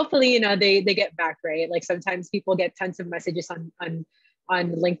hopefully, they get back, right? Like sometimes people get tons of messages on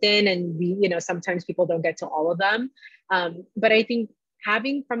LinkedIn, and sometimes people don't get to all of them. But I think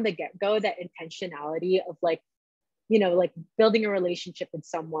having from the get-go that intentionality of like building a relationship with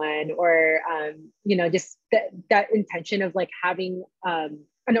someone, or just that intention of like having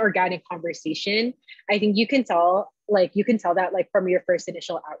an organic conversation, I think you can tell that like from your first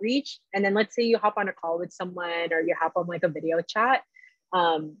initial outreach. And then let's say you hop on a call with someone, or you hop on like a video chat.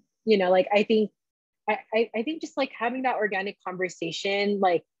 Like I think just like having that organic conversation,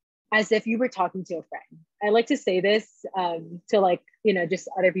 like as if you were talking to a friend. I like to say this to like, just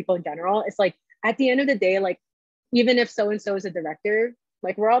other people in general. It's like at the end of the day, like even if so-and-so is a director,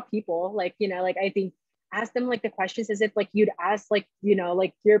 like we're all people, like, like I think ask them like the questions as if like you'd ask like,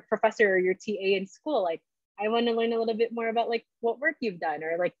 like your professor or your TA in school, like, I want to learn a little bit more about like what work you've done,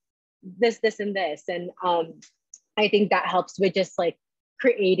 or like this, and this. And I think that helps with just like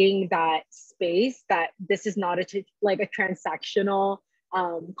creating that space that this is not like a transactional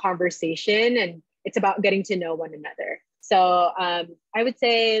conversation, and it's about getting to know one another. So I would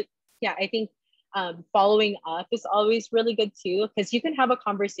say, yeah, I think following up is always really good too, because you can have a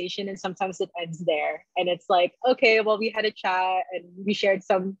conversation and sometimes it ends there. And it's like, okay, well, we had a chat and we shared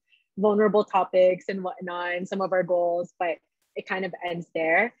some vulnerable topics and whatnot and some of our goals, but it kind of ends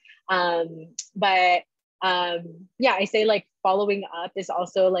there. But yeah, I say like following up is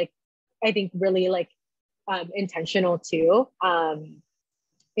also like, I think really like intentional too,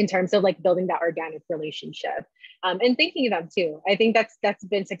 in terms of like building that organic relationship, and thanking them too. I think that's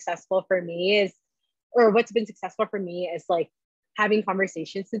been successful for me what's been successful for me is like having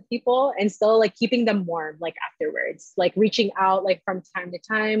conversations with people and still like keeping them warm, like afterwards, like reaching out like from time to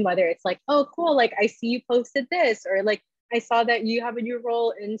time, whether it's like, oh, cool, like I see you posted this, or like I saw that you have a new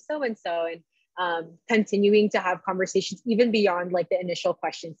role in so and so, and continuing to have conversations even beyond like the initial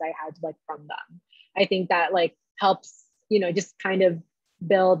questions I had like from them. I think that like helps, just kind of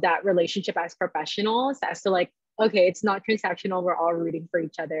build that relationship as professionals, as to like, okay, it's not transactional, we're all rooting for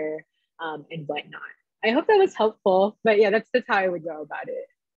each other, and whatnot. I hope that was helpful, but yeah, that's how I would go about it.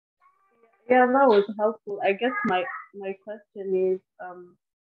 Yeah, that was helpful. I guess my question is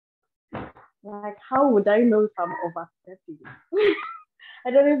like, how would I know if I'm overstepping? I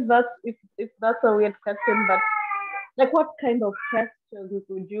don't know if that's a weird question, but like what kind of questions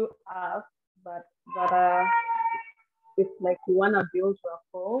would you ask that are, it's like you wanna build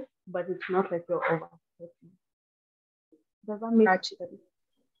rapport, but it's not like you're overstepping. Does that make sense?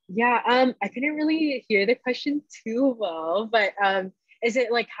 Yeah, I couldn't really hear the question too well, but is it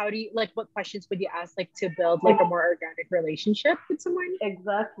like, how do you, like, what questions would you ask like to build like a more organic relationship with someone?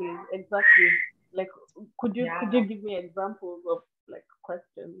 Exactly. Like, could you give me examples of like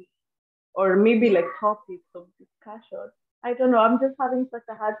questions, or maybe like topics of discussion? I don't know. I'm just having such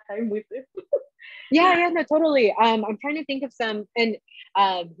a hard time with it. Yeah, no, totally. I'm trying to think of some, and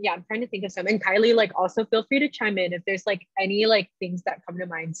yeah, I'm trying to think of some. And Kylie, like, also feel free to chime in if there's like any like things that come to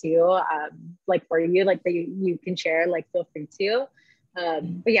mind too, like for you, like that you can share. Like, feel free to.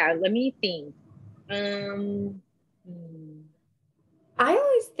 But yeah, let me think. I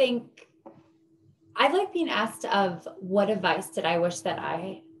always think I like being asked of what advice did I wish that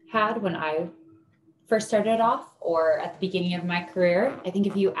I had when I first started off or at the beginning of my career. I think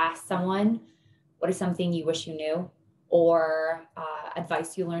if you ask someone, what is something you wish you knew, or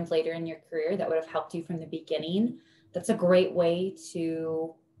advice you learned later in your career that would have helped you from the beginning, that's a great way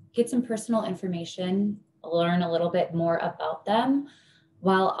to get some personal information, learn a little bit more about them,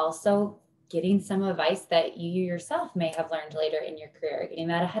 while also getting some advice that you yourself may have learned later in your career, getting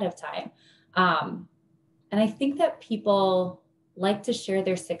that ahead of time. And I think that people like to share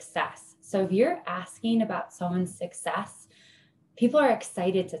their success. So if you're asking about someone's success, people are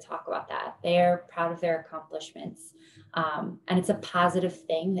excited to talk about that. They're proud of their accomplishments. And it's a positive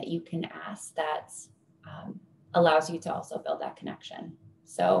thing that you can ask that allows you to also build that connection.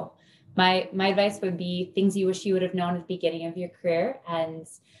 So my advice would be things you wish you would have known at the beginning of your career, and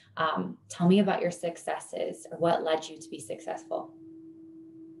tell me about your successes or what led you to be successful.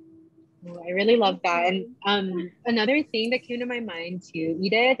 Oh, I really love that. And another thing that came to my mind too,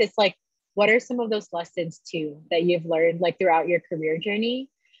 Edith, is like, what are some of those lessons too that you've learned like throughout your career journey?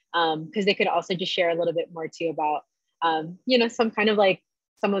 Because they could also just share a little bit more too about, some kind of like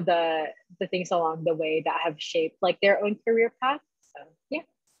some of the things along the way that have shaped like their own career path. So yeah.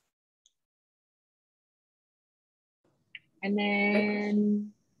 And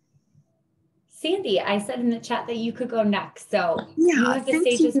then Sandy, I said in the chat that you could go next, so Yeah, you have the thank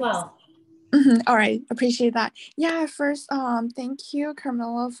stage you. as well. All right, appreciate that. Yeah, first, thank you,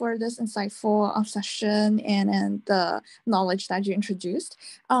 Carmela, for this insightful session and the knowledge that you introduced.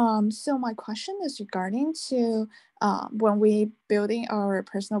 So my question is regarding to when we building our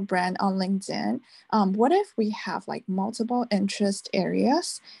personal brand on LinkedIn, what if we have like multiple interest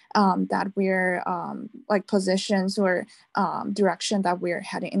areas that we're like positions or direction that we're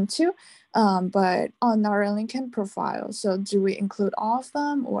heading into, but on our LinkedIn profile, so do we include all of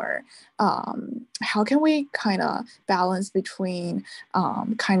them, or how can we kind of balance between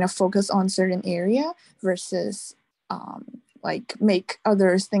kind of focus on certain area versus like make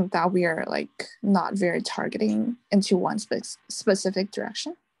others think that we are like not very targeting into one specific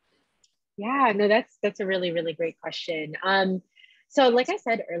direction? yeah, no, that's a really, really great question. So like I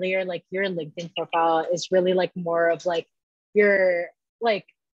said earlier, like your LinkedIn profile is really like more of like your like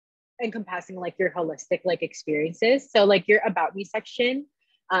encompassing like your holistic like experiences. So like your about me section,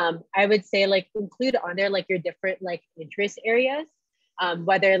 I would say like include on there like your different like interest areas,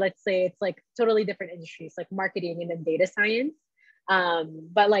 whether let's say it's like totally different industries like marketing and then data science,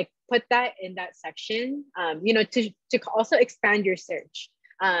 but like put that in that section, to also expand your search.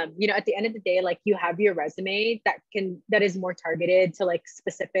 At the end of the day, like you have your resume that is more targeted to like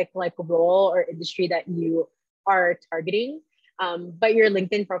specific like role or industry that you are targeting. But your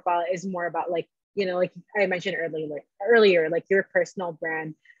LinkedIn profile is more about like, like I mentioned earlier, like your personal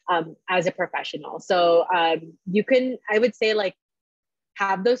brand as a professional. So you can, I would say like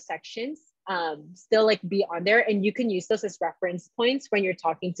have those sections still like be on there, and you can use those as reference points when you're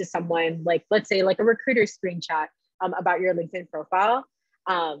talking to someone, like let's say like a recruiter screen chat about your LinkedIn profile,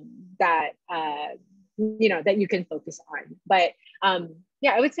 that that you can focus on. But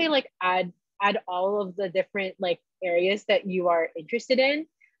yeah, I would say like add all of the different like areas that you are interested in.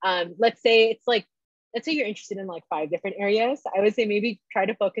 Let's say you're interested in like 5 different areas. I would say maybe try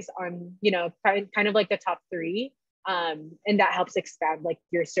to focus on, kind of like the top 3. And that helps expand like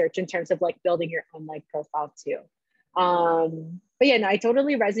your search in terms of like building your own like profile too. But yeah, no, I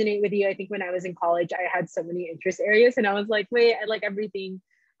totally resonate with you. I think when I was in college, I had so many interest areas and I was like, wait, I like everything.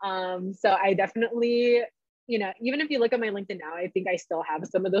 So I definitely, even if you look at my LinkedIn now, I think I still have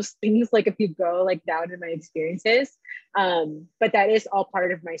some of those things, like if you go like down in my experiences. But that is all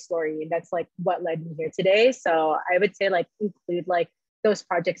part of my story. And that's like what led me here today. So I would say like include like those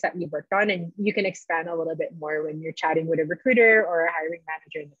projects that you worked on, and you can expand a little bit more when you're chatting with a recruiter or a hiring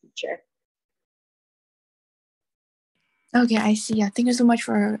manager in the future. Okay, I see. Yeah, thank you so much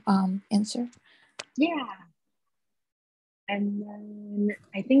for answer. Yeah. And then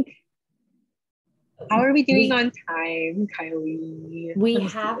I think, how are we doing on time, Kylie? We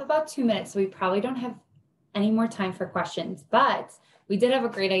have about 2 minutes, so we probably don't have any more time for questions, but we did have a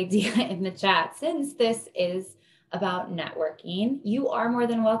great idea in the chat. Since this is about networking, you are more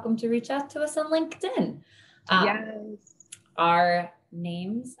than welcome to reach out to us on LinkedIn. Yes. Our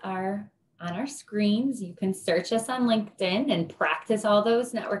names are on our screens. You can search us on LinkedIn and practice all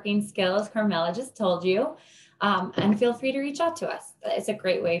those networking skills Carmela just told you. And feel free to reach out to us. It's a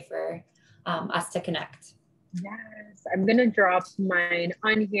great way for us to connect. Yes, I'm gonna drop mine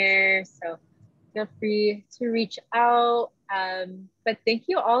on here, so feel free to reach out. But thank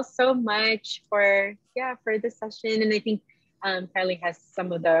you all so much for this session. And I think Kylie has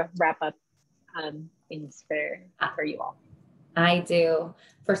some of the wrap up things for you all. I do.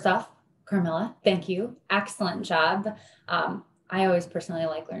 First off, Carmela, thank you. Excellent job. I always personally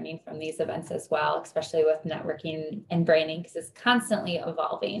like learning from these events as well, especially with networking and branding, because it's constantly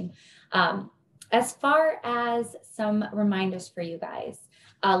evolving. As far as some reminders for you guys,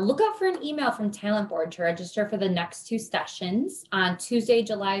 look out for an email from Talent Board to register for the next 2 sessions on Tuesday,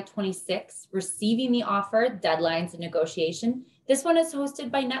 July 26th, Receiving the Offer, Deadlines and Negotiation. This one is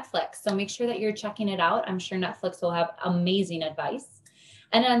hosted by Netflix, so make sure that you're checking it out. I'm sure Netflix will have amazing advice.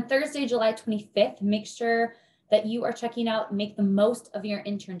 And on Thursday, July 25th, make sure that you are checking out Make the Most of Your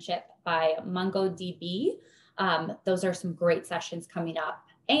Internship by MongoDB. Those are some great sessions coming up.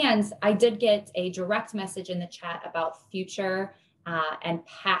 And I did get a direct message in the chat about future and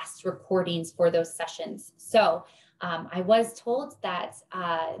past recordings for those sessions. So I was told that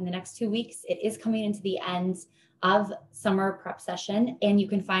in the next 2 weeks, it is coming into the end of summer prep session, and you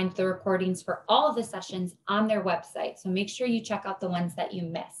can find the recordings for all of the sessions on their website. So make sure you check out the ones that you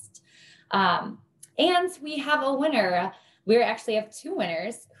missed. And we have a winner. We actually have two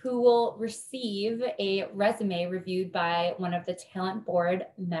winners who will receive a resume reviewed by one of the talent board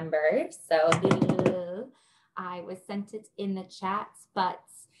members. So I was sent it in the chat, but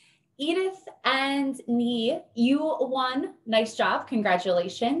Edith and Nee, you won. Nice job.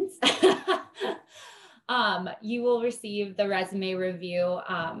 Congratulations. You will receive the resume review.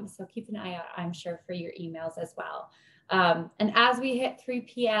 So keep an eye out, I'm sure, for your emails as well. And as we hit 3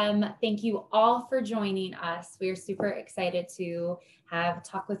 p.m., thank you all for joining us. We are super excited to have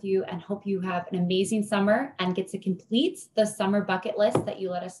talk with you and hope you have an amazing summer and get to complete the summer bucket list that you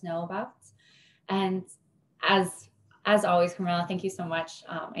let us know about. And as always, Carmela, thank you so much.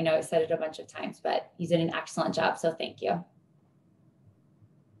 I know I said it a bunch of times, but you did an excellent job. So thank you.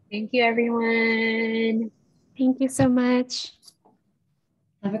 Thank you, everyone. Thank you so much.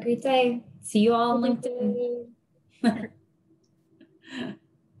 Have a great day. See you all on LinkedIn.